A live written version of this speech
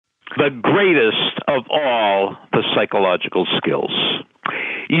the greatest of all the psychological skills.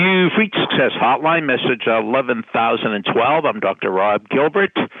 You've reached Success Hotline, message 11,012. I'm Dr. Rob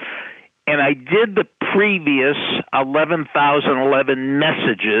Gilbert, and I did the previous 11,011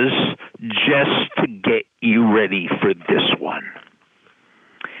 messages just to get you ready for this one.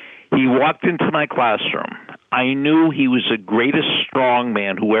 He walked into my classroom. I knew he was the greatest strong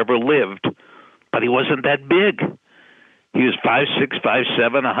man who ever lived, but he wasn't that big. He was 5'6",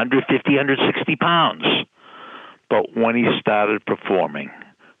 5'7", 150, 160 pounds. But when he started performing,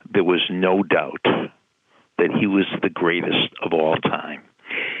 there was no doubt that he was the greatest of all time.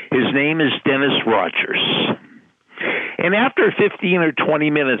 His name is Dennis Rogers. And after 15 or 20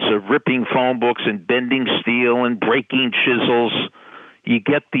 minutes of ripping phone books and bending steel and breaking chisels, you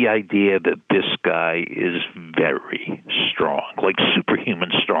get the idea that this guy is very strong, like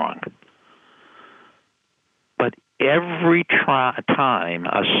superhuman strong. But every time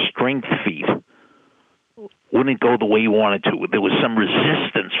a strength feat wouldn't go the way he wanted to, there was some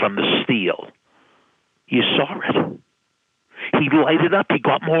resistance from the steel. You saw it. He lighted up. He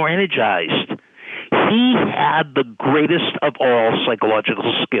got more energized. He had the greatest of all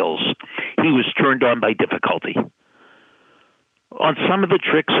psychological skills. He was turned on by difficulty. On some of the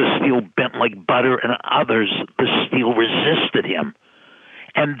tricks, the steel bent like butter, and others, the steel resisted him.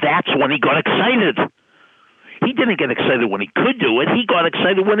 And that's when he got excited. He didn't get excited when he could do it. He got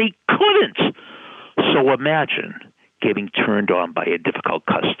excited when he couldn't. So imagine getting turned on by a difficult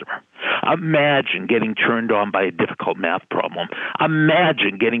customer. Imagine getting turned on by a difficult math problem.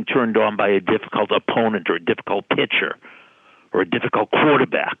 Imagine getting turned on by a difficult opponent or a difficult pitcher or a difficult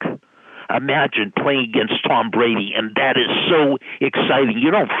quarterback. Imagine playing against Tom Brady, and that is so exciting.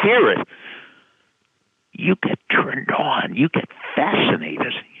 You don't fear it. You get turned on. You get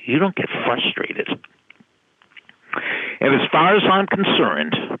fascinated. You don't get frustrated. And as far as I'm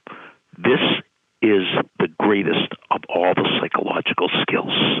concerned, this is the greatest of all the psychological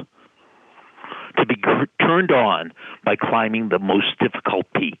skills. To be turned on by climbing the most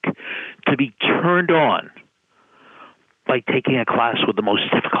difficult peak. To be turned on by taking a class with the most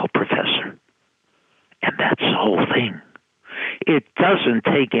difficult professor. And that's the whole thing. It doesn't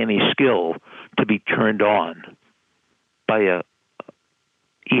take any skill to be turned on by an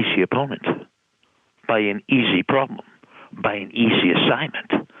easy opponent, by an easy problem, by an easy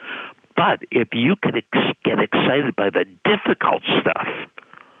assignment. But if you could get excited by the difficult stuff,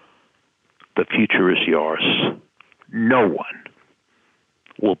 the future is yours. No one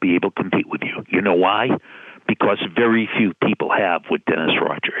will be able to compete with you. You know why? Because very few people have what Dennis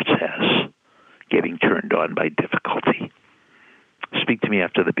Rogers has, getting turned on by difficulty. Speak to me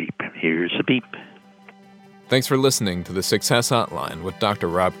after the beep. Here's a beep. Thanks for listening to the Success Hotline with Dr.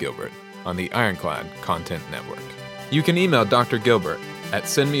 Rob Gilbert on the Ironclad Content Network. You can email Dr. Gilbert at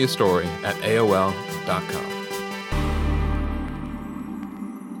sendmeastory@aol.com.